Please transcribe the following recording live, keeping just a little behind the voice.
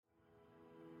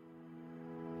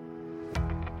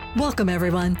Welcome,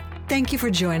 everyone. Thank you for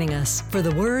joining us for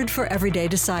the Word for Everyday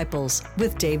Disciples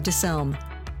with Dave DeSelm,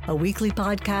 a weekly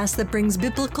podcast that brings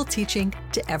biblical teaching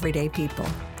to everyday people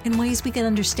in ways we can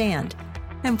understand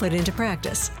and put into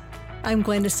practice. I'm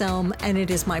Gwen DeSelm, and it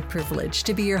is my privilege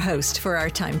to be your host for our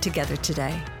time together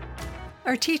today.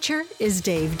 Our teacher is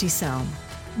Dave DeSelm.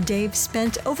 Dave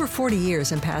spent over 40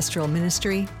 years in pastoral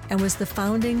ministry and was the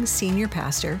founding senior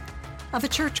pastor of a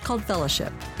church called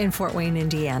Fellowship in Fort Wayne,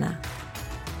 Indiana.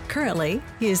 Currently,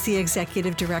 he is the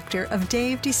executive director of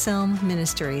Dave DeSelm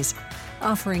Ministries,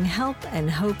 offering help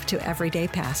and hope to everyday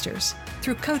pastors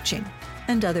through coaching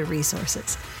and other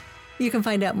resources. You can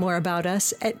find out more about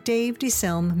us at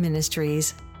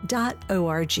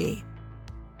davedeselmministries.org.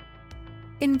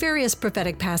 In various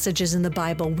prophetic passages in the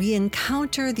Bible, we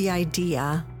encounter the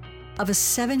idea of a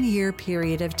 7-year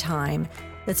period of time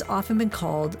that's often been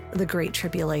called the Great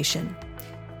Tribulation.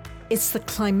 It's the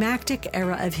climactic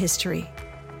era of history,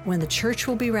 when the church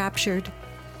will be raptured,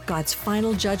 God's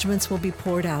final judgments will be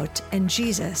poured out, and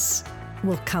Jesus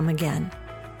will come again.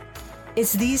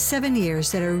 It's these 7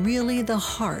 years that are really the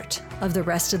heart of the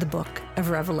rest of the book of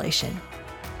Revelation.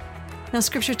 Now,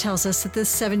 Scripture tells us that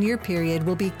this 7-year period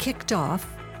will be kicked off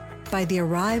by the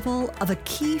arrival of a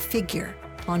key figure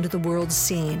onto the world's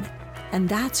scene, and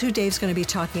that's who Dave's going to be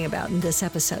talking about in this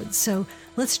episode. So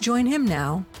let's join him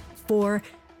now for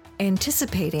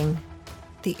Anticipating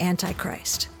the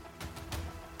Antichrist.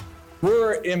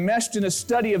 We're enmeshed in a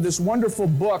study of this wonderful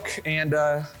book, and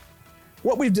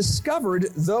what we've discovered,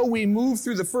 though we move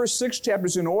through the first 6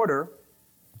 chapters in order,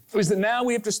 is that now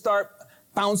we have to start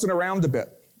bouncing around a bit.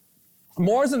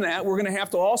 More than that, we're going to have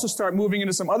to also start moving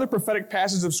into some other prophetic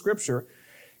passages of Scripture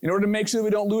in order to make sure that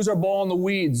we don't lose our ball in the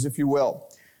weeds, if you will.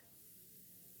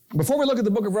 Before we look at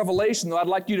the book of Revelation, though, I'd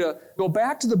like you to go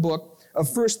back to the book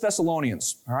of 1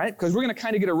 Thessalonians, all right? Because we're going to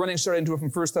kind of get a running start into it from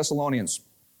 1 Thessalonians.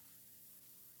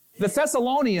 The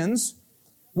Thessalonians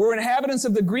were inhabitants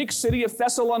of the Greek city of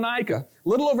Thessalonica. A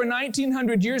little over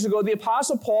 1,900 years ago, the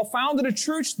Apostle Paul founded a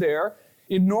church there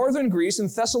in northern Greece in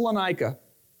Thessalonica.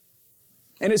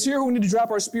 And it's here we need to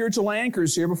drop our spiritual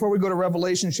anchors here before we go to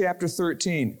Revelation chapter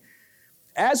 13.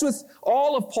 As with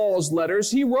all of Paul's letters,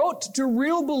 he wrote to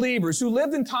real believers who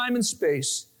lived in time and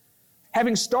space.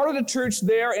 Having started a church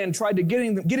there and tried to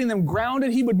getting them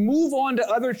grounded, he would move on to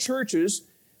other churches.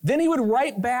 Then he would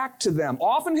write back to them.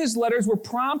 Often his letters were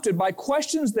prompted by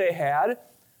questions they had,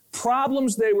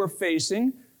 problems they were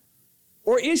facing,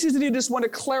 or issues that he just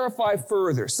wanted to clarify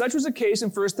further. Such was the case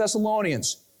in 1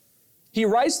 Thessalonians. He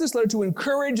writes this letter to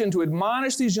encourage and to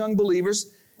admonish these young believers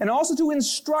and also to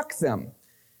instruct them.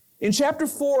 In chapter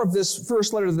 4 of this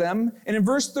first letter to them, and in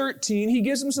verse 13, he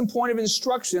gives them some point of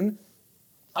instruction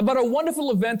about a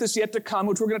wonderful event that's yet to come,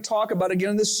 which we're going to talk about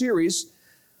again in this series,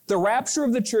 the rapture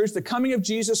of the church, the coming of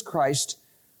Jesus Christ.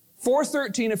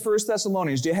 4:13 of 1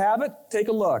 Thessalonians. Do you have it? Take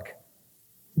a look.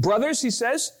 Brothers, he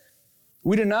says,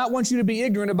 we do not want you to be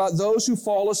ignorant about those who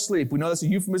fall asleep. We know that's a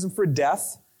euphemism for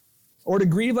death, or to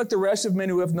grieve like the rest of men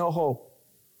who have no hope.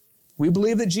 We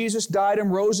believe that Jesus died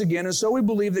and rose again, and so we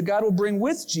believe that God will bring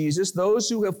with Jesus those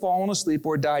who have fallen asleep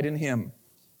or died in him.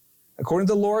 According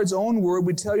to the Lord's own word,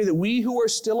 we tell you that we who are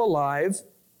still alive,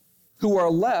 who are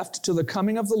left till the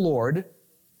coming of the Lord,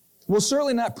 will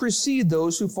certainly not precede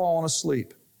those who've fallen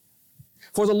asleep.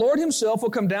 For the Lord himself will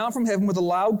come down from heaven with a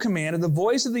loud command and the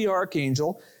voice of the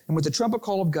archangel and with the trumpet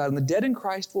call of God, and the dead in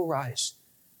Christ will rise.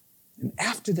 And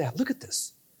after that, look at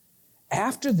this.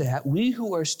 After that, we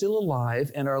who are still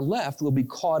alive and are left will be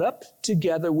caught up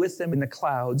together with them in the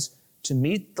clouds to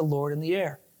meet the Lord in the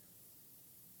air.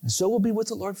 And so we'll be with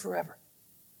the Lord forever.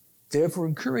 Therefore,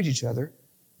 encourage each other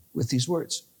with these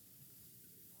words.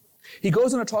 He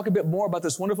goes on to talk a bit more about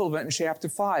this wonderful event in chapter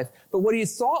 5. But what he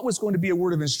thought was going to be a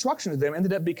word of instruction to them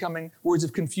ended up becoming words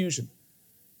of confusion.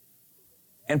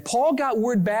 And Paul got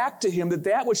word back to him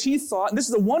that which he thought, and this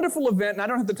is a wonderful event, and I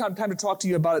don't have the time to talk to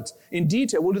you about it in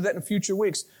detail. We'll do that in future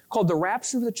weeks, called the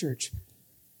rapture of the church.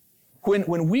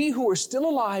 When we who are still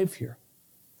alive here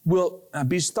will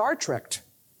be Star Trekked.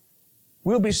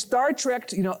 We'll be Star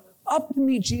Trekked, up to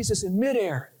meet Jesus in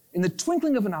midair, in the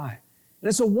twinkling of an eye. And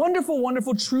it's a wonderful,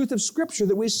 wonderful truth of Scripture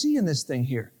that we see in this thing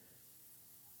here.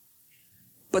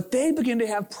 But they begin to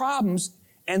have problems,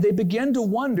 and they begin to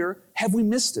wonder, have we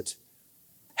missed it?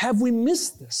 Have we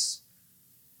missed this?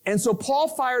 And so Paul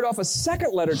fired off a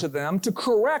second letter to them to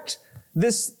correct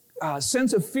this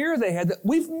sense of fear they had that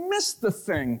we've missed the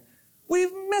thing.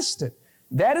 We've missed it.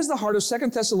 That is the heart of 2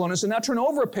 Thessalonians. So now turn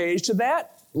over a page to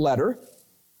that letter.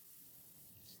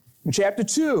 In chapter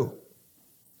 2,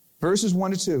 verses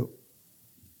 1 to 2.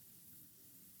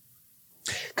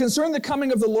 Concerning the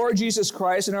coming of the Lord Jesus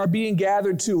Christ and our being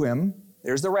gathered to him,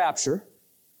 there's the rapture.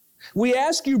 We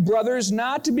ask you, brothers,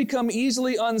 not to become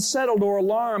easily unsettled or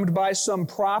alarmed by some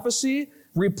prophecy,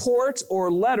 report,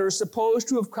 or letter supposed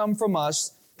to have come from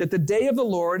us, that the day of the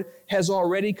Lord has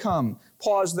already come.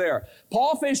 Pause there.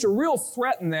 Paul faced a real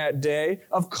threat in that day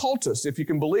of cultists, if you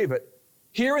can believe it.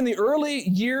 Here in the early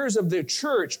years of the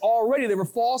church, already there were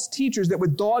false teachers that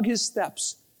would dog his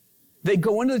steps. They'd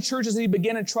go into the churches and he'd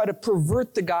begin to try to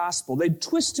pervert the gospel. They'd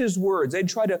twist his words. They'd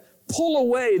try to pull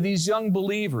away these young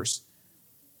believers.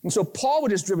 And so Paul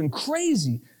was just driven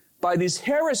crazy by these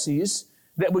heresies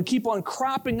that would keep on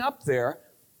cropping up there.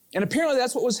 And apparently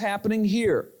that's what was happening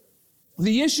here.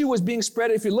 The issue was being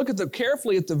spread, if you look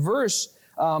carefully at the verse,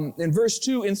 in verse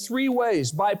 2, in three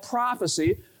ways. By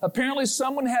prophecy, apparently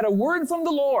someone had a word from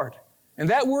the Lord. And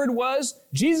that word was,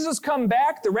 Jesus has come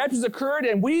back, the rapture's occurred,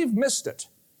 and we've missed it.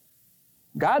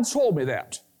 God told me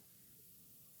that.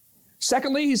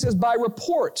 Secondly, he says, by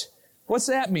report. What's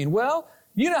that mean? Well,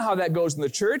 you know how that goes in the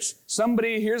church.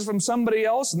 Somebody hears from somebody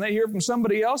else, and they hear from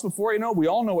somebody else. Before you know, we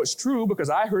all know it's true because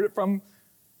I heard it from...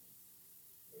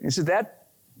 He said that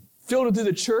filtered through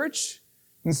the church.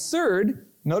 And third,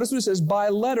 notice what it says, by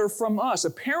letter from us.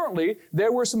 Apparently,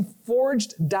 there were some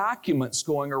forged documents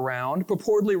going around,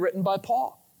 purportedly written by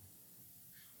Paul.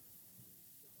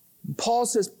 Paul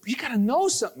says, you got to know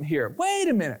something here. Wait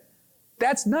a minute.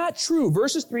 That's not true.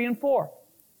 Verses 3 and 4.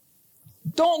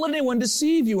 Don't let anyone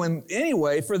deceive you in any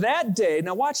way, for that day,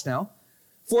 now watch now,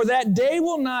 for that day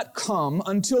will not come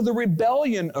until the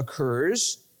rebellion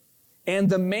occurs, and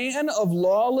the man of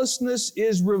lawlessness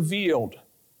is revealed,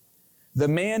 the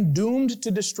man doomed to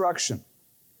destruction.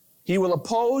 He will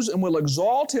oppose and will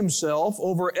exalt himself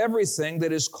over everything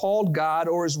that is called God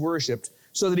or is worshipped,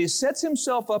 so that he sets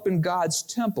himself up in God's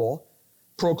temple,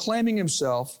 proclaiming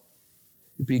himself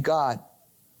to be God.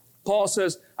 Paul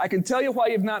says, I can tell you why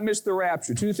you've not missed the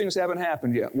rapture. Two things haven't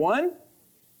happened yet. One,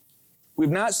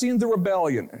 we've not seen the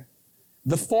rebellion.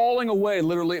 The falling away,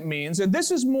 literally it means. And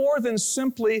this is more than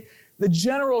simply the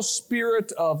general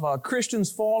spirit of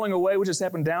Christians falling away, which has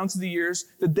happened down through the years.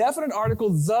 The definite article,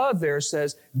 the, there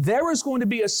says, there is going to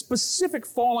be a specific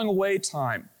falling away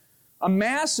time. A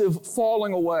massive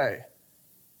falling away.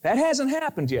 That hasn't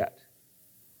happened yet.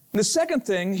 And the second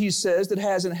thing he says that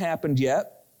hasn't happened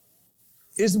yet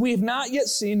is we've not yet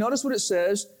seen, notice what it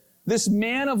says, this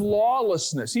man of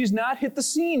lawlessness. He's not hit the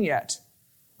scene yet.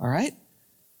 All right?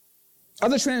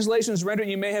 Other translations render,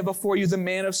 you may have before you the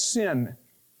man of sin,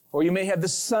 or you may have the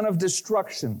son of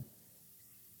destruction.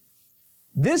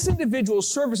 This individual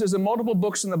surfaces in multiple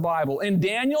books in the Bible. In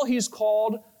Daniel, he's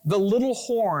called the little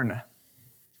horn.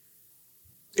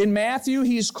 In Matthew,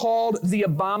 he's called the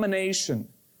abomination.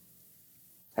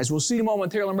 As we'll see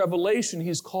momentarily in Revelation,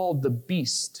 he's called the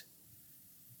beast.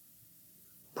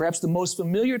 Perhaps the most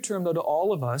familiar term, though, to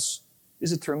all of us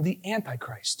is the term the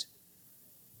Antichrist.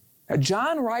 Now,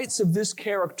 John writes of this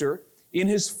character in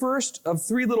his first of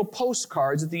three little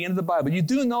postcards at the end of the Bible. You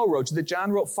do know, Roach, that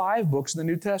John wrote 5 books in the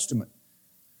New Testament.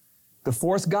 The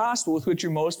 4th gospel with which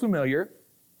you're most familiar,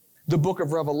 the book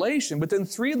of Revelation, but then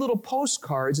 3 little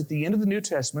postcards at the end of the New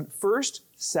Testament, 1st,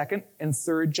 2nd, and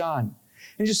 3rd John.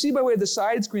 And you see by way of the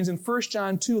side screens in 1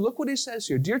 John 2, look what he says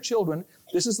here. Dear children,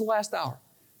 this is the last hour.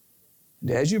 And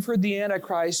as you've heard the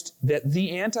Antichrist, that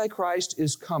the Antichrist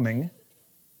is coming,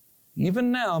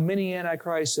 even now many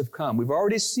Antichrists have come. We've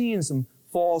already seen some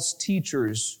false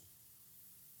teachers.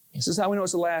 This is how we know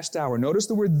it's the last hour. Notice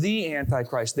the word the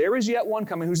Antichrist. There is yet one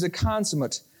coming who's the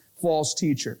consummate false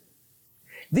teacher.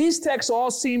 These texts all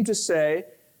seem to say,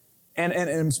 and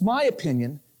it's my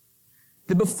opinion,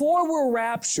 that before we're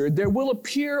raptured, there will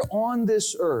appear on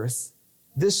this earth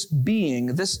this being,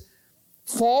 this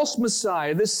false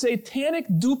Messiah, this satanic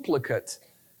duplicate.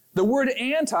 The word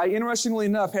anti, interestingly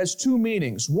enough, has 2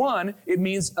 meanings. One, it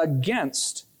means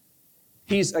against.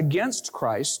 He's against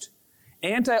Christ.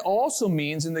 Anti also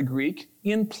means in the Greek,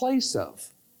 in place of.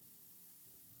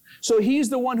 So he's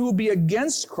the one who will be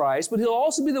against Christ, but he'll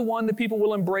also be the one that people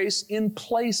will embrace in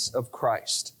place of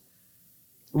Christ.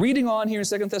 Reading on here in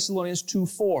 2 Thessalonians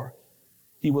 2:4,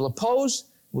 he will oppose,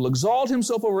 will exalt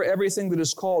himself over everything that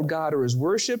is called God or is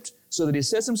worshipped, so that he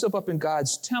sets himself up in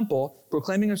God's temple,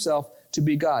 proclaiming himself to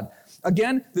be God.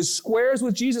 Again, this squares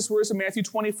with Jesus' words in Matthew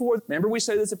 24. Remember we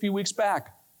said this a few weeks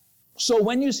back. So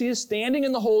when you see us standing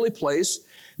in the holy place,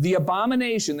 the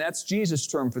abomination, that's Jesus'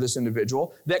 term for this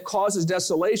individual, that causes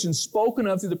desolation, spoken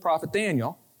of through the prophet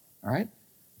Daniel, all right?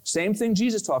 Same thing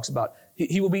Jesus talks about.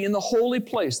 He will be in the holy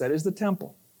place, that is the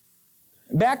temple.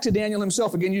 Back to Daniel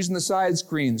himself, again using the side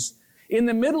screens. In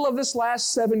the middle of this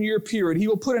last 7-year period, he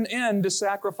will put an end to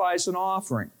sacrifice and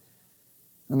offering.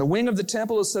 And the wing of the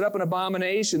temple is set up an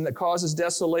abomination that causes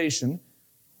desolation.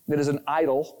 that is an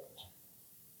idol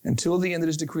until the end that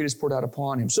his decree is poured out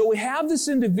upon him. So we have this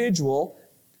individual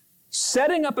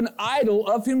setting up an idol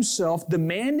of himself,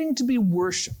 demanding to be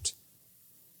worshiped,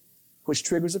 which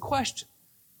triggers a question.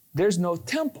 There's no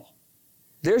temple.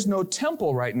 There's no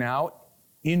temple right now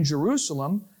in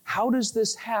Jerusalem. How does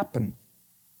this happen?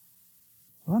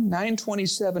 Well,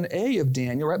 927a of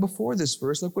Daniel, right before this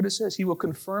verse, look what it says. He will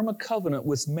confirm a covenant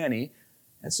with many,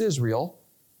 that's Israel,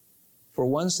 for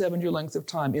 1 7-year length of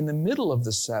time. In the middle of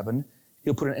the 7,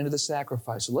 he'll put an end to the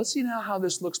sacrifice. So let's see now how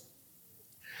this looks.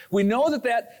 We know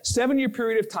that 7-year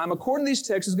period of time, according to these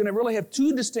texts, is going to really have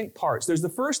two distinct parts. There's the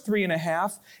first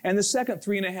 3.5 and the second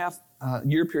 3.5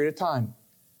 year period of time.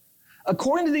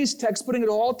 According to these texts, putting it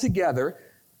all together,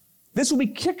 this will be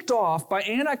kicked off by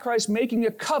Antichrist making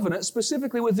a covenant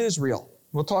specifically with Israel.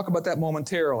 We'll talk about that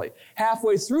momentarily.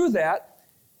 Halfway through that,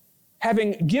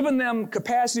 having given them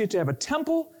capacity to have a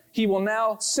temple, he will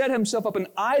now set himself up an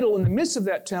idol in the midst of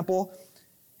that temple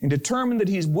and determine that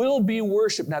he will be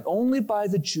worshipped not only by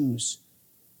the Jews,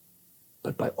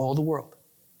 but by all the world.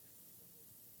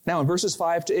 Now in verses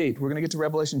 5 to 8, we're going to get to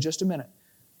Revelation in just a minute.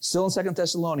 Still in 2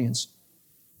 Thessalonians.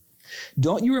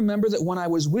 Don't you remember that when I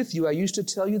was with you, I used to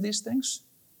tell you these things?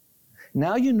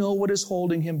 Now you know what is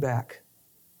holding him back,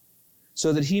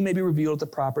 so that he may be revealed at the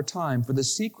proper time. For the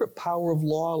secret power of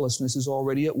lawlessness is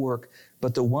already at work,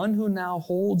 but the one who now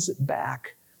holds it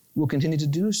back will continue to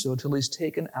do so till he's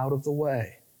taken out of the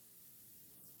way.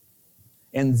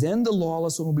 And then the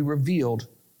lawless one will be revealed,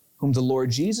 whom the Lord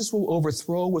Jesus will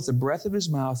overthrow with the breath of his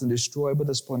mouth and destroy by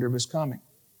the splendor of his coming.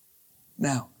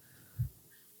 Now,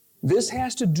 this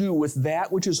has to do with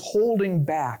that which is holding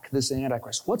back this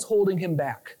Antichrist. What's holding him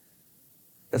back?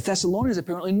 The Thessalonians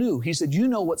apparently knew. He said, you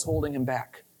know what's holding him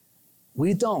back.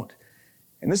 We don't.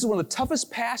 And this is one of the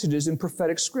toughest passages in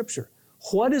prophetic scripture.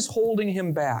 What is holding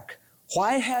him back?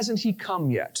 Why hasn't he come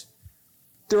yet?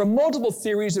 There are multiple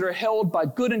theories that are held by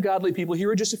good and godly people. Here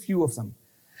are just a few of them.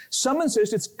 Some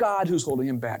insist it's God who's holding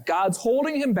him back. God's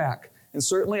holding him back. And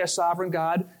certainly a sovereign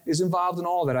God is involved in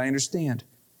all that, I understand.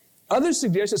 Others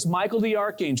suggest it's Michael the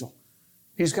archangel.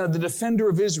 He's kind of the defender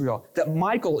of Israel, that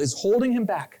Michael is holding him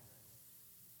back.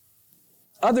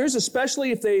 Others,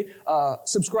 especially if they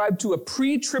subscribe to a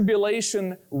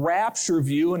pre-tribulation rapture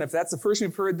view, and if that's the first time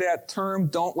you've heard that term,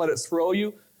 don't let it throw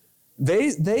you,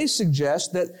 they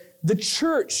suggest that the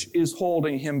church is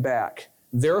holding him back.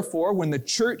 Therefore, when the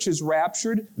church is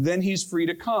raptured, then he's free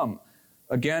to come.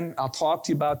 Again, I'll talk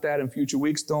to you about that in future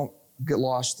weeks. Don't get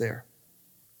lost there.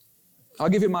 I'll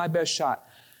give you my best shot.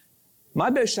 My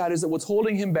best shot is that what's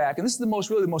holding him back, and this is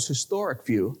really the most historic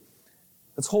view,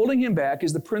 what's holding him back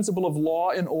is the principle of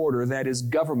law and order, that is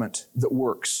government that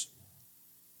works.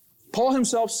 Paul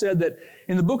himself said that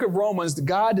in the book of Romans, that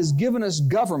God has given us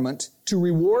government to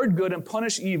reward good and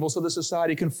punish evil so that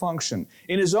society can function.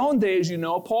 In his own days, you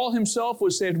know, Paul himself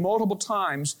was saved multiple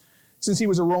times since he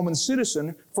was a Roman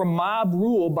citizen from mob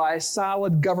rule by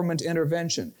solid government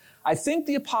intervention. I think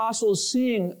the apostle is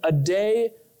seeing a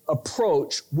day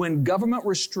approach when government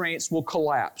restraints will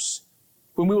collapse,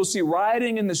 when we will see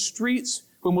rioting in the streets,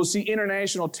 when we'll see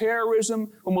international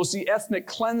terrorism, when we'll see ethnic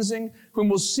cleansing, when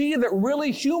we'll see that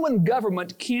really human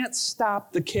government can't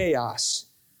stop the chaos.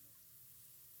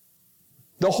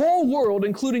 The whole world,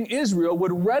 including Israel,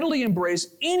 would readily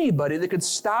embrace anybody that could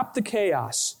stop the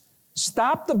chaos,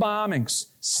 stop the bombings,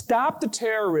 stop the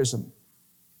terrorism,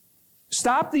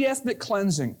 stop the ethnic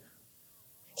cleansing.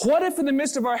 What if in the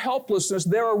midst of our helplessness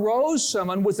there arose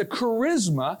someone with the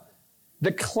charisma,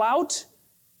 the clout,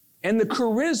 and the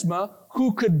charisma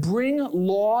who could bring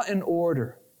law and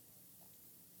order,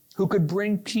 who could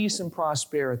bring peace and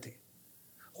prosperity?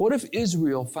 What if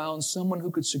Israel found someone who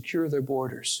could secure their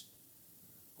borders?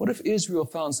 What if Israel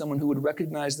found someone who would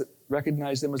recognize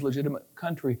them as a legitimate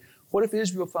country? What if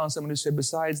Israel found someone who said,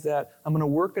 besides that, I'm going to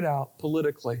work it out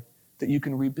politically that you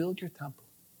can rebuild your temple?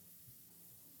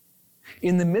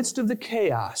 In the midst of the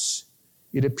chaos,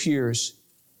 it appears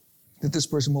that this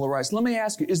person will arise. Let me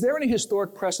ask you, is there any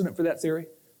historic precedent for that theory?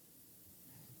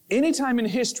 Anytime in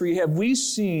history have we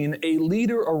seen a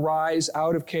leader arise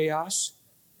out of chaos?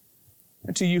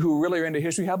 And to you who really are into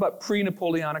history, how about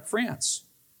pre-Napoleonic France?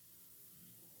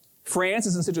 France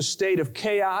is in such a state of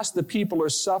chaos, the people are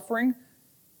suffering,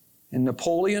 and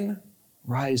Napoleon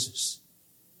rises.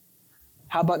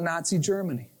 How about Nazi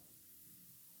Germany?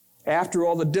 After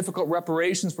all the difficult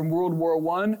reparations from World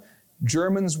War I,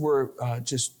 Germans were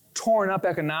just torn up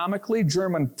economically.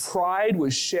 German pride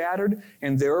was shattered,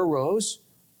 and there arose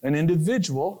an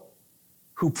individual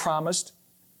who promised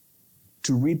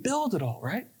to rebuild it all,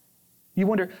 right? You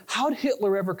wonder, how did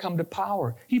Hitler ever come to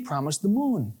power? He promised the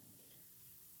moon.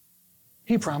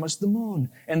 He promised the moon.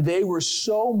 And they were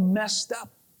so messed up.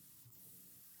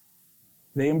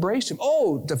 They embraced him.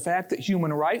 Oh, the fact that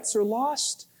human rights are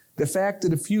lost, the fact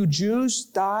that a few Jews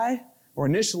die or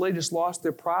initially just lost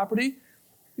their property,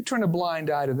 you turn a blind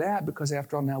eye to that because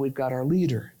after all, now we've got our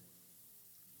leader.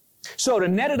 So to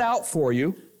net it out for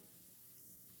you,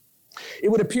 it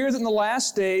would appear that in the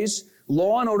last days,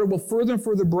 law and order will further and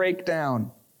further break down.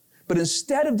 But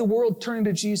instead of the world turning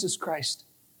to Jesus Christ,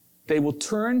 they will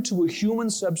turn to a human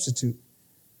substitute.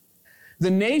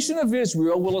 The nation of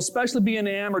Israel will especially be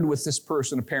enamored with this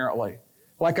person, apparently.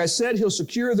 Like I said, he'll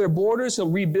secure their borders, he'll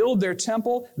rebuild their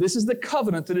temple. This is the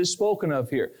covenant that is spoken of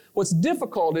here. What's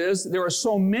difficult is there are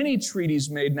so many treaties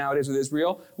made nowadays with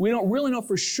Israel, we don't really know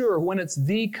for sure when it's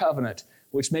the covenant,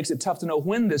 which makes it tough to know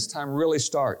when this time really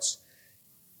starts.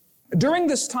 During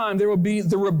this time, there will be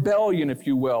the rebellion, if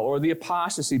you will, or the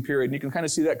apostasy period. And you can kind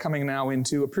of see that coming now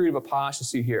into a period of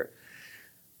apostasy here.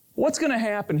 What's going to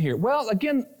happen here? Well,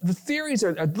 again, the theories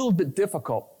are a little bit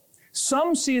difficult.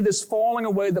 Some see this falling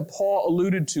away that Paul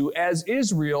alluded to as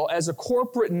Israel, as a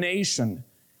corporate nation,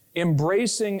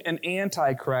 embracing an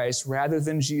Antichrist rather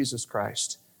than Jesus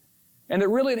Christ. And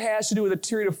it has to do with a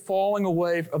period of falling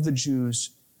away of the Jews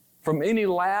from any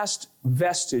last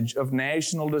vestige of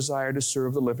national desire to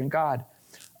serve the living God.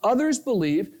 Others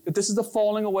believe that this is the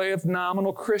falling away of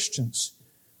nominal Christians.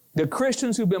 The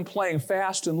Christians who've been playing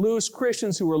fast and loose,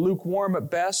 Christians who are lukewarm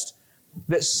at best,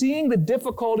 that seeing the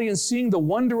difficulty and seeing the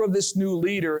wonder of this new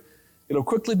leader, it'll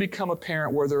quickly become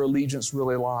apparent where their allegiance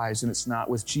really lies, and it's not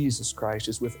with Jesus Christ,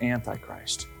 it's with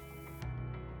Antichrist.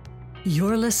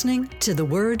 You're listening to The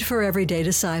Word for Everyday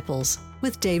Disciples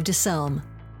with Dave DeSelm.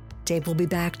 Dave will be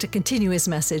back to continue his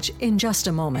message in just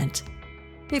a moment.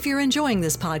 If you're enjoying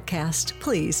this podcast,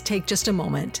 please take just a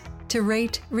moment to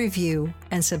rate, review,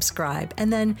 and subscribe,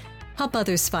 and then help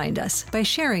others find us by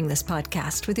sharing this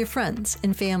podcast with your friends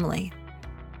and family.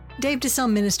 Dave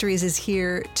DeSelm Ministries is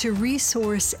here to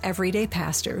resource everyday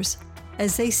pastors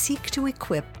as they seek to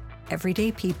equip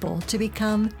everyday people to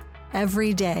become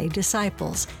everyday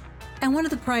disciples. And one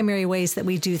of the primary ways that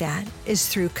we do that is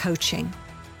through coaching.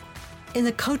 In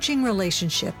the coaching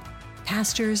relationship,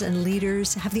 pastors and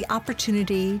leaders have the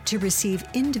opportunity to receive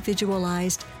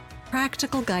individualized,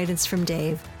 practical guidance from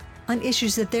Dave on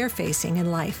issues that they're facing in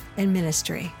life and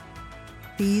ministry.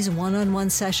 These one-on-one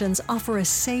sessions offer a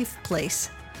safe place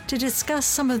to discuss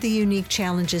some of the unique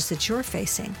challenges that you're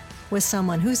facing with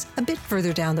someone who's a bit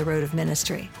further down the road of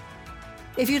ministry.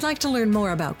 If you'd like to learn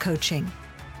more about coaching,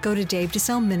 go to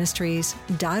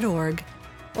davedeselmministries.org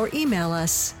or email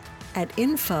us at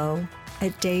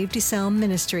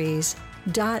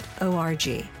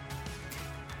info@davedeselmministries.org.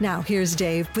 Now here's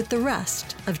Dave with the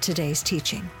rest of today's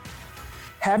teaching.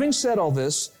 Having said all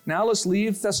this, now let's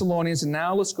leave Thessalonians and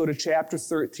now let's go to chapter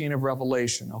 13 of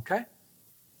Revelation, okay?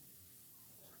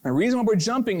 The reason why we're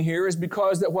jumping here is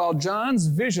because that while John's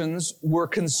visions were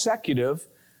consecutive,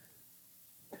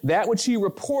 that which he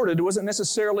reported wasn't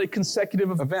necessarily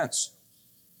consecutive events.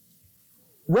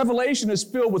 Revelation is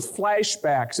filled with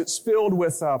flashbacks. It's filled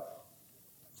with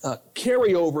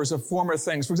carryovers of former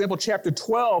things. For example, chapter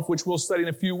 12, which we'll study in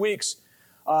a few weeks,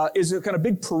 is a kind of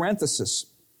big parenthesis.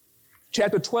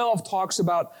 Chapter 12 talks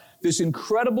about this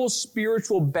incredible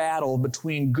spiritual battle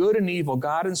between good and evil,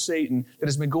 God and Satan, that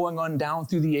has been going on down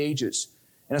through the ages.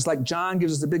 And it's like John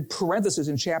gives us a big parenthesis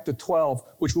in chapter 12,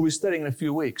 which we'll be studying in a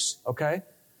few weeks, okay?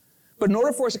 But in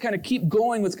order for us to kind of keep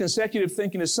going with consecutive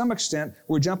thinking to some extent,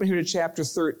 we're jumping here to chapter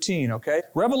 13, okay?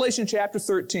 Revelation chapter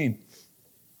 13.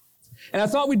 And I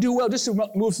thought we'd do well just to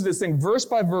move through this thing verse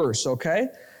by verse, okay?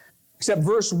 Except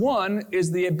verse 1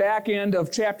 is the back end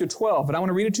of chapter 12, but I want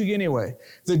to read it to you anyway.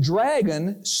 The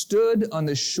dragon stood on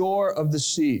the shore of the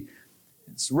sea.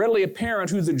 It's readily apparent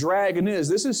who the dragon is.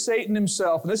 This is Satan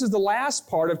himself, and this is the last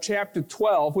part of chapter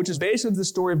 12, which is basically the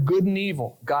story of good and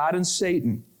evil, God and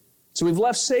Satan. So we've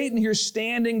left Satan here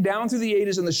standing down through the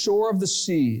ages on the shore of the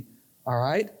sea, all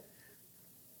right?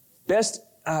 Best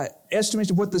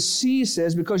estimation of what the sea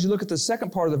says, because you look at the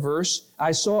second part of the verse,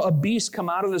 I saw a beast come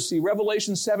out of the sea.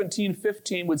 Revelation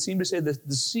 17:15 would seem to say that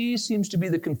the sea seems to be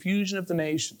the confusion of the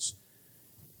nations.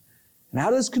 And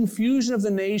out of this confusion of the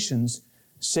nations,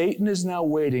 Satan is now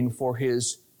waiting for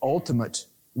his ultimate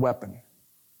weapon.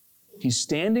 He's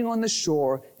standing on the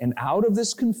shore, and out of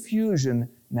this confusion,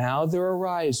 now there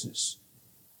arises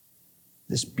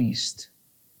this beast.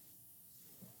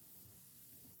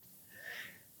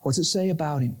 What's it say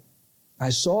about him? I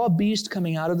saw a beast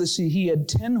coming out of the sea. He had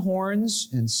 10 horns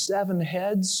and 7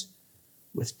 heads,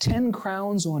 with 10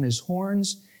 crowns on his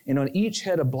horns, and on each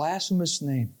head a blasphemous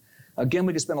name. Again,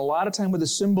 we could spend a lot of time with the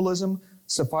symbolism.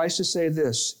 Suffice to say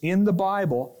this, in the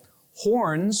Bible,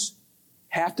 horns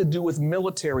have to do with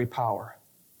military power.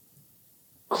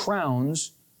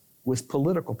 Crowns with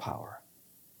political power.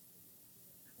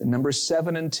 The numbers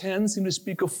 7 and 10 seem to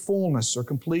speak of fullness or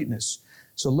completeness.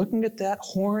 So looking at that,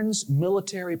 horns,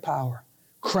 military power.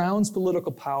 Crowns,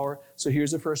 political power. So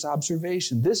here's the first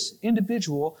observation. This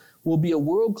individual will be a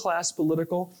world-class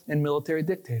political and military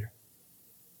dictator.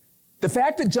 The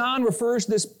fact that John refers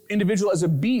to this individual as a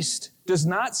beast does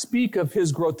not speak of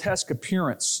his grotesque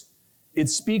appearance. It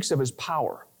speaks of his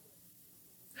power.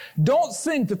 Don't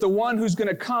think that the one who's going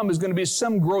to come is going to be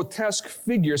some grotesque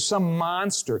figure, some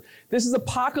monster. This is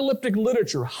apocalyptic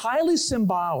literature, highly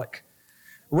symbolic.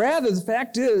 Rather, the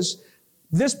fact is,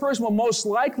 this person will most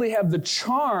likely have the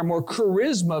charm or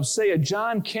charisma of, say, a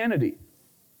John Kennedy,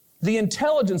 the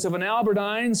intelligence of an Albert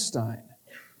Einstein,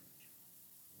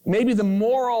 maybe the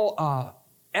moral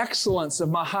excellence of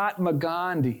Mahatma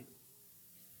Gandhi,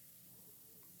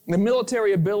 the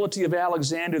military ability of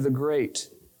Alexander the Great.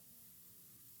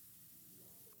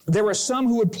 There were some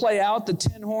who would play out the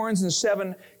 10 horns and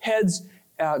 7 heads,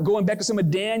 going back to some of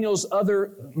Daniel's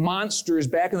other monsters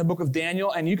back in the book of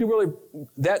Daniel, and you could really,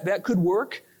 that could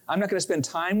work. I'm not going to spend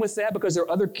time with that because there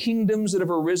are other kingdoms that have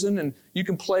arisen, and you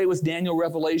can play with Daniel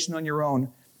Revelation on your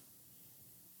own.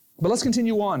 But let's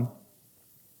continue on.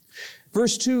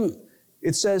 Verse 2,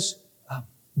 it says,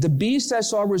 the beast I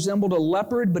saw resembled a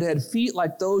leopard, but had feet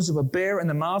like those of a bear and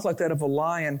the mouth like that of a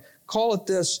lion. Call it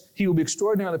this, he will be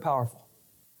extraordinarily powerful.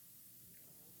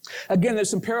 Again, there's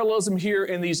some parallelism here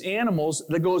in these animals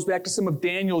that goes back to some of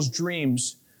Daniel's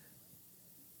dreams.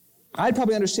 I'd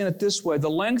probably understand it this way. The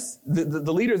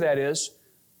leader that is,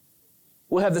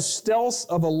 will have the stealth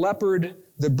of a leopard,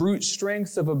 the brute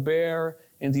strength of a bear,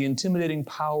 and the intimidating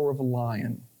power of a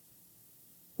lion,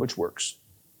 which works.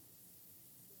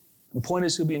 The point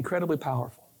is he'll be incredibly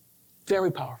powerful,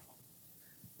 very powerful.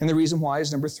 And the reason why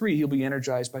is number 3, he'll be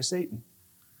energized by Satan.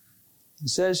 It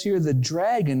says here, the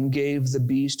dragon gave the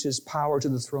beast his power to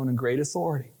the throne and great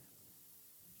authority.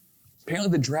 Apparently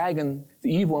the dragon,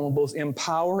 the evil one, will both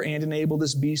empower and enable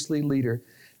this beastly leader.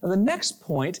 Now the next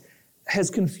point has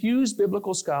confused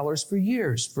biblical scholars for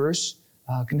years.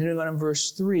 Continuing on in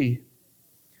verse 3.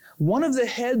 One of the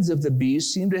heads of the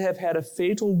beast seemed to have had a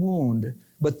fatal wound,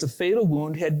 but the fatal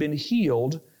wound had been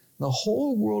healed. The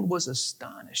whole world was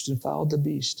astonished and followed the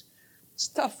beast. It's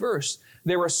a tough verse.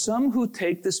 There are some who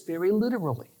take this very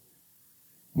literally.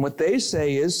 And what they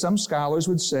say is, some scholars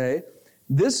would say,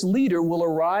 this leader will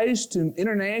arise to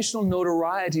international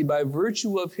notoriety by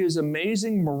virtue of his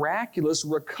amazing, miraculous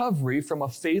recovery from a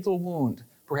fatal wound,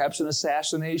 perhaps an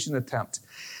assassination attempt.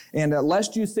 And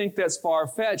lest you think that's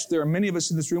far-fetched, there are many of us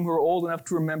in this room who are old enough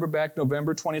to remember back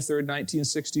November 23rd,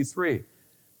 1963.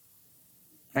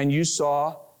 And you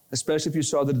saw, especially if you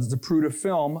saw the Zapruder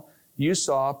film, you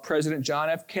saw President John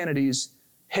F. Kennedy's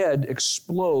head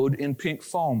explode in pink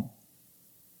foam.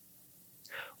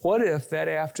 What if that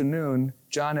afternoon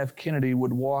John F. Kennedy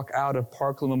would walk out of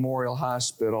Parkland Memorial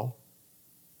Hospital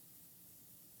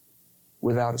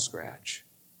without a scratch?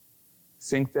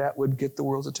 Think that would get the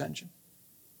world's attention?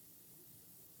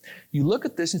 You look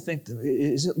at this and think,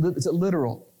 is it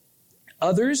literal?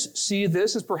 Others see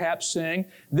this as perhaps saying,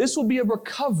 this will be a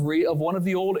recovery of one of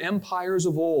the old empires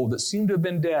of old that seemed to have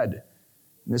been dead.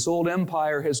 And this old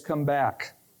empire has come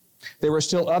back. There are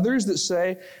still others that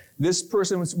say this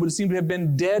person would seem to have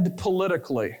been dead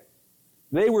politically.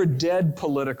 They were dead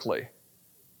politically,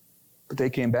 but they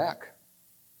came back.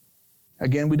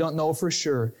 Again, we don't know for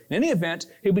sure. In any event,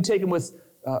 he'll be taken with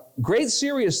great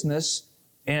seriousness,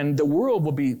 and the world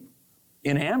will be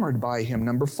enamored by him.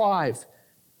 Number 5,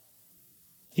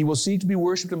 he will seek to be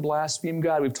worshipped and blaspheme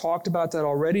God. We've talked about that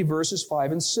already, verses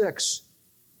 5 and 6.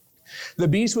 The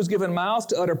beast was given mouth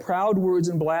to utter proud words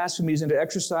and blasphemies and to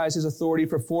exercise his authority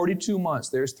for 42 months.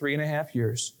 There's 3.5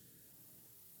 years.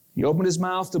 He opened his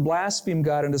mouth to blaspheme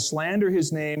God and to slander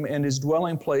his name and his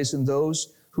dwelling place in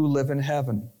those who live in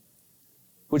heaven.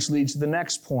 Which leads to the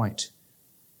next point.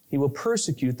 He will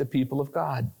persecute the people of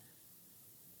God.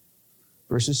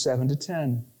 Verses 7 to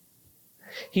 10.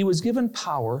 He was given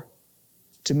power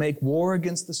to make war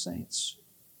against the saints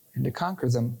and to conquer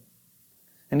them.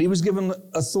 And he was given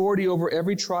authority over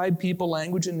every tribe, people,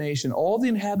 language, and nation. All the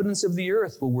inhabitants of the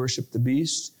earth will worship the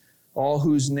beast, all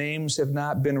whose names have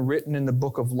not been written in the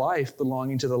book of life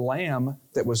belonging to the Lamb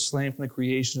that was slain from the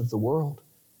creation of the world.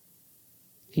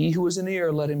 He who is an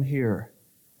ear, let him hear.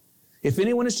 If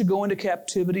anyone is to go into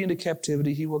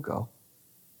captivity he will go.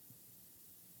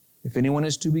 If anyone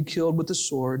is to be killed with the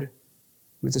sword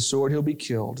he'll be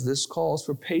killed. This calls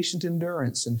for patient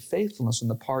endurance and faithfulness on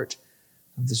the part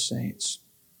of the saints.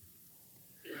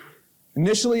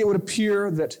 Initially, it would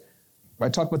appear that I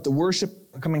talked about the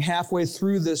worship coming halfway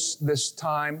through this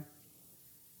time.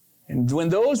 And when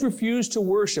those refuse to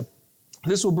worship,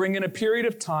 this will bring in a period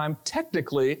of time,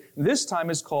 technically, this time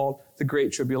is called the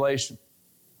Great Tribulation.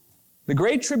 The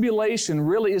Great Tribulation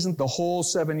really isn't the whole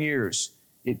 7 years.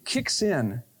 It kicks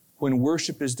in when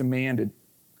worship is demanded.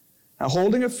 Now,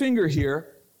 holding a finger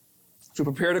here, to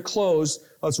prepare to close,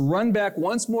 let's run back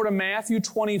once more to Matthew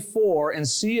 24 and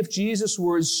see if Jesus'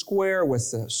 words square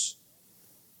with this.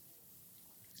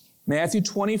 Matthew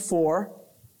 24,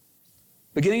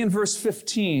 beginning in verse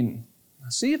 15.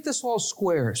 See if this all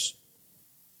squares.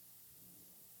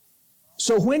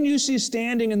 So when you see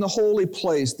standing in the holy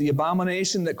place the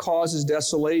abomination that causes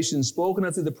desolation, spoken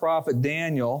of through the prophet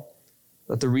Daniel,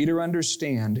 let the reader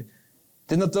understand,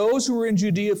 then let those who are in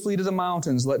Judea flee to the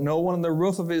mountains. Let no one on the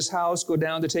roof of his house go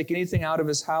down to take anything out of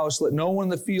his house. Let no one in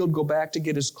the field go back to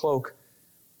get his cloak.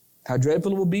 How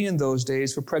dreadful it will be in those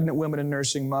days for pregnant women and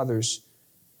nursing mothers.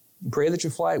 And pray that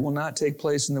your flight will not take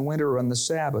place in the winter or on the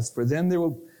Sabbath. For then there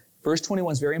will, verse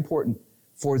 21 is very important.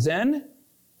 For then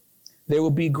there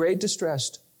will be great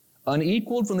distress,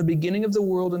 unequaled from the beginning of the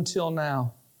world until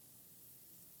now,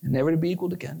 and never to be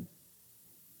equaled again.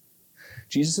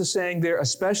 Jesus is saying there,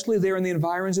 especially there in the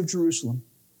environs of Jerusalem,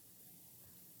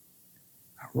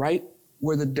 right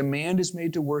where the demand is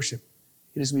made to worship,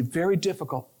 it is going to be very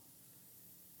difficult.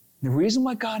 And the reason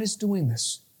why God is doing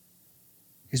this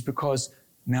is because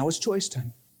now it's choice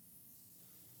time.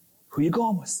 Who are you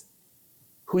going with?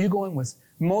 Who are you going with?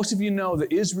 Most of you know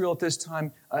that Israel at this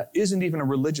time isn't even a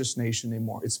religious nation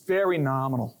anymore. It's very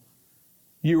nominal.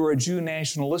 You are a Jew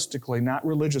nationalistically, not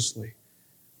religiously.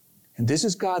 And this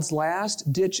is God's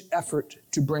last-ditch effort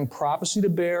to bring prophecy to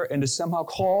bear and to somehow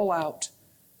call out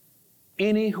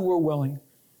any who are willing.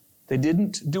 They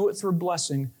didn't do it through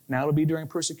blessing. Now it'll be during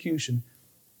persecution.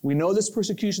 We know this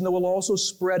persecution that will also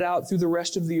spread out through the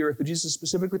rest of the earth, but Jesus is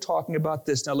specifically talking about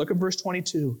this. Now look at verse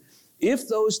 22. If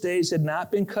those days had not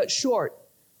been cut short,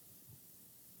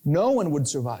 no one would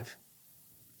survive.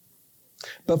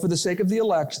 But for the sake of the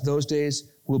elect, those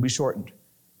days will be shortened.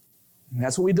 And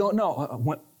that's what we don't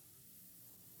know.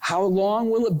 How long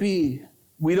will it be?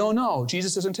 We don't know.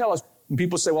 Jesus doesn't tell us. When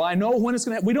people say, well, I know when it's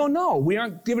going to happen. We don't know. We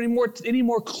aren't given any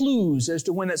more clues as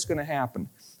to when it's going to happen.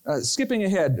 Skipping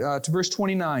ahead to verse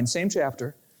 29, same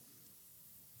chapter.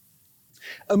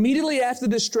 Immediately after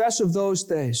the distress of those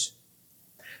days,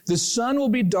 the sun will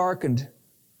be darkened,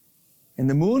 and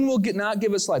the moon will not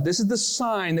give its light. This is the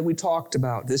sign that we talked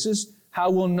about. This is how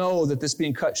we'll know that this is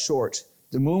being cut short.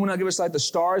 The moon will not give its light. The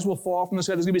stars will fall from the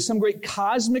sky. There's going to be some great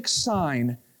cosmic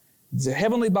sign. The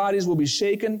heavenly bodies will be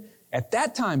shaken. At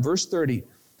that time, verse 30,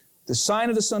 the sign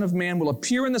of the Son of Man will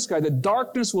appear in the sky. The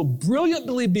darkness will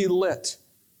brilliantly be lit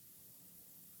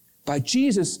by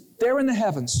Jesus there in the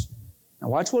heavens. Now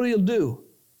watch what he'll do.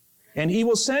 And he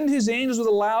will send his angels with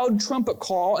a loud trumpet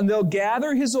call, and they'll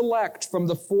gather his elect from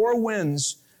the four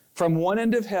winds, from one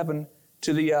end of heaven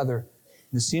to the other.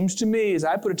 And it seems to me, as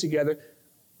I put it together,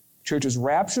 church is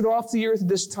raptured off the earth at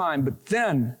this time, but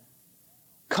then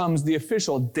comes the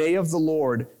official day of the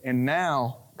Lord, and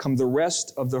now come the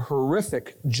rest of the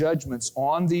horrific judgments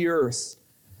on the earth.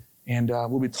 And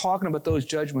we'll be talking about those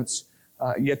judgments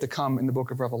yet to come in the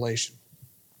book of Revelation.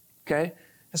 Okay?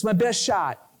 That's my best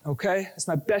shot. Okay? That's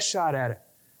my best shot at it.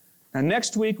 Now,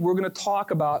 next week, we're going to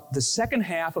talk about the second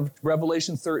half of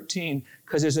Revelation 13,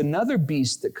 because there's another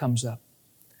beast that comes up.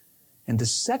 And the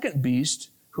second beast,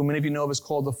 who many of you know of, is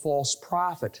called the false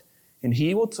prophet. And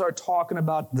he will start talking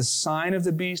about the sign of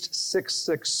the beast,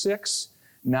 666,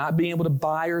 not being able to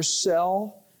buy or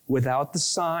sell without the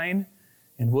sign.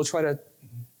 And we'll try to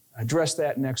address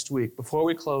that next week. Before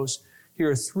we close,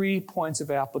 here are 3 points of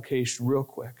application real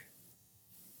quick.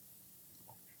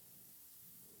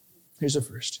 Here's the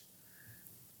first.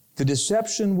 The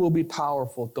deception will be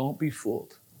powerful. Don't be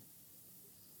fooled.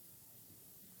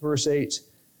 Verse 8.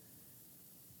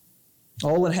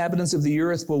 All inhabitants of the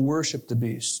earth will worship the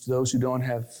beast, those who don't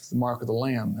have the mark of the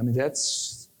Lamb. I mean,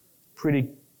 that's pretty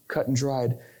cut and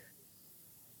dried.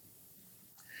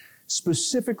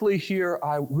 Specifically here,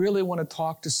 I really want to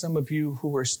talk to some of you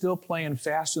who are still playing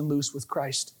fast and loose with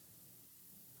Christ.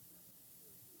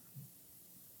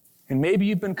 And maybe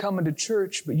you've been coming to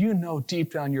church, but you know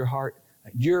deep down your heart,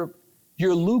 you're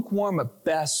lukewarm at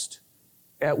best.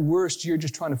 At worst, you're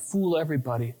just trying to fool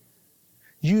everybody.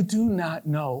 You do not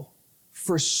know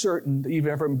for certain that you've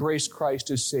ever embraced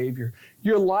Christ as Savior.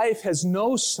 Your life has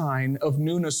no sign of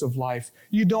newness of life.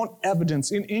 You don't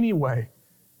evidence in any way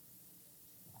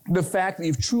the fact that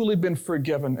you've truly been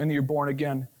forgiven and you're born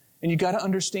again. And you got to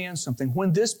understand something.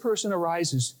 When this person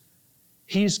arises,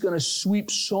 he's going to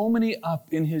sweep so many up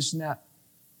in his net.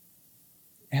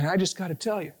 And I just got to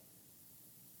tell you,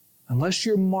 unless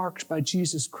you're marked by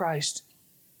Jesus Christ,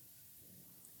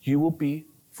 you will be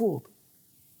fooled.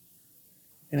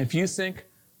 And if you think,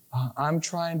 I'm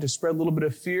trying to spread a little bit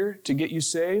of fear to get you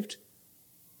saved,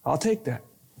 I'll take that.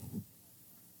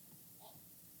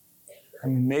 I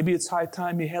mean, maybe it's high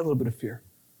time you had a little bit of fear.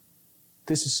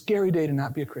 This is a scary day to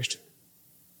not be a Christian.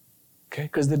 Okay?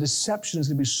 Because the deception is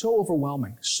going to be so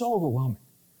overwhelming, so overwhelming.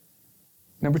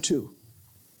 Number 2,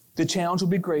 the challenge will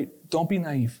be great. Don't be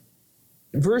naive.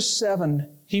 In verse 7,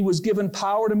 he was given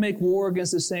power to make war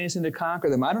against the saints and to conquer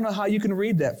them. I don't know how you can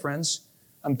read that, friends.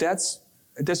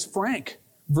 That's frank.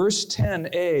 Verse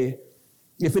 10a,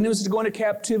 if anyone is to go into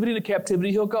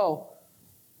captivity he'll go.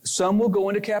 Some will go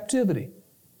into captivity.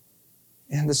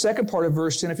 And the second part of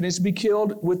verse 10, if he needs to be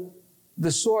killed with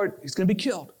the sword, he's going to be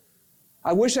killed.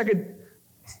 I wish I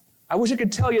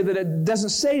could tell you that it doesn't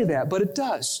say that, but it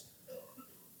does.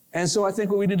 And so I think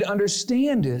what we need to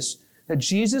understand is that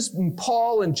Jesus and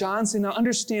Paul and John say, now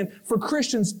understand, for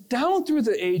Christians down through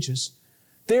the ages,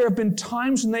 there have been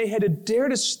times when they had to dare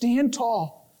to stand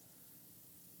tall,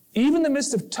 even in the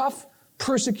midst of tough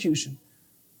persecution.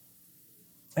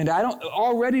 And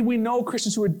already we know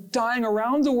Christians who are dying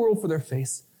around the world for their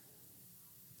faith.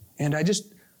 And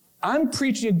I'm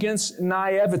preaching against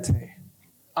naivete.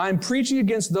 I'm preaching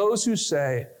against those who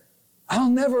say, I'll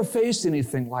never face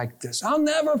anything like this. I'll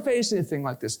never face anything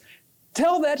like this.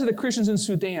 Tell that to the Christians in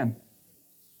Sudan.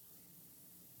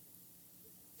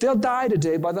 They'll die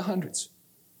today by the hundreds.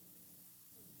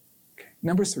 Okay.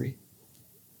 Number 3,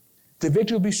 the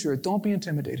victory will be sure. Don't be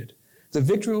intimidated. The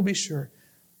victory will be sure.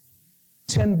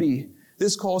 10b,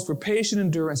 this calls for patient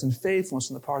endurance and faithfulness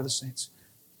on the part of the saints.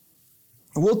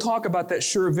 And we'll talk about that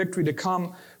sure victory to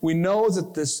come. We know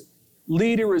that this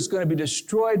leader is going to be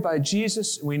destroyed by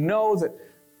Jesus. We know that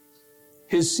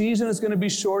his season is going to be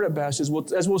short at best. As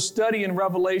we'll study in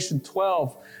Revelation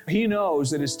 12, he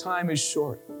knows that his time is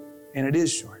short, and it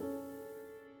is short.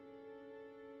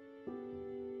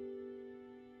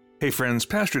 Hey friends,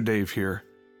 Pastor Dave here.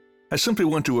 I simply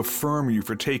want to affirm you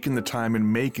for taking the time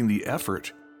and making the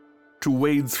effort to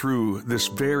wade through this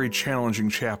very challenging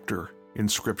chapter in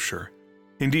Scripture.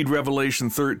 Indeed, Revelation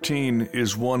 13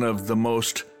 is one of the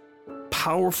most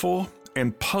powerful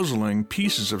and puzzling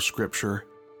pieces of Scripture,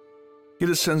 yet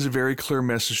it sends a very clear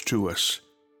message to us.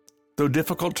 Though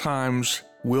difficult times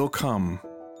will come,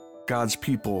 God's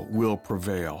people will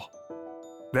prevail.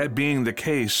 That being the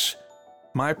case,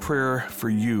 my prayer for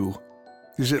you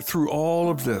is that through all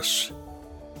of this,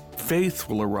 faith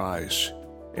will arise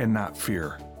and not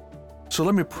fear. So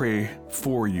let me pray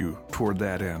for you toward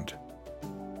that end.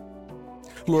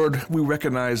 Lord, we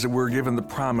recognize that we're given the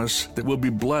promise that we'll be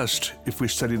blessed if we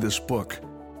study this book.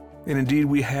 And indeed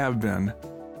we have been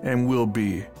and will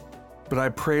be. But I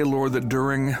pray, Lord, that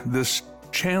during this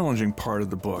challenging part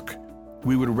of the book,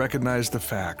 we would recognize the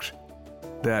fact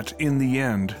that in the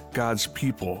end, God's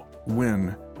people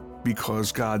win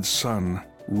because God's Son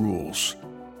rules.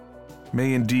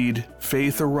 May indeed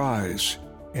faith arise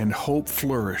and hope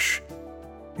flourish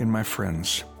in my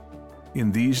friends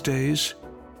in these days,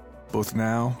 both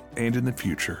now and in the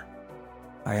future.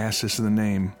 I ask this in the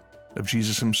name of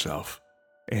Jesus himself.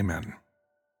 Amen.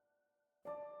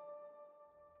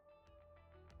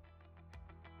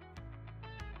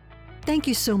 Thank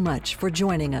you so much for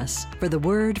joining us for the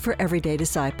Word for Everyday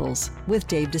Disciples with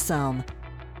Dave DeSalm.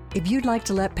 If you'd like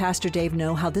to let Pastor Dave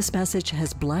know how this message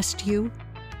has blessed you,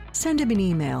 send him an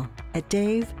email at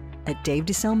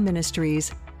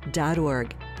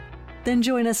dave@davedesalmministries.org. Then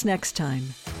join us next time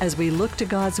as we look to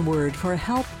God's Word for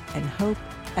help and hope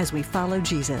as we follow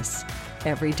Jesus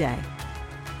every day.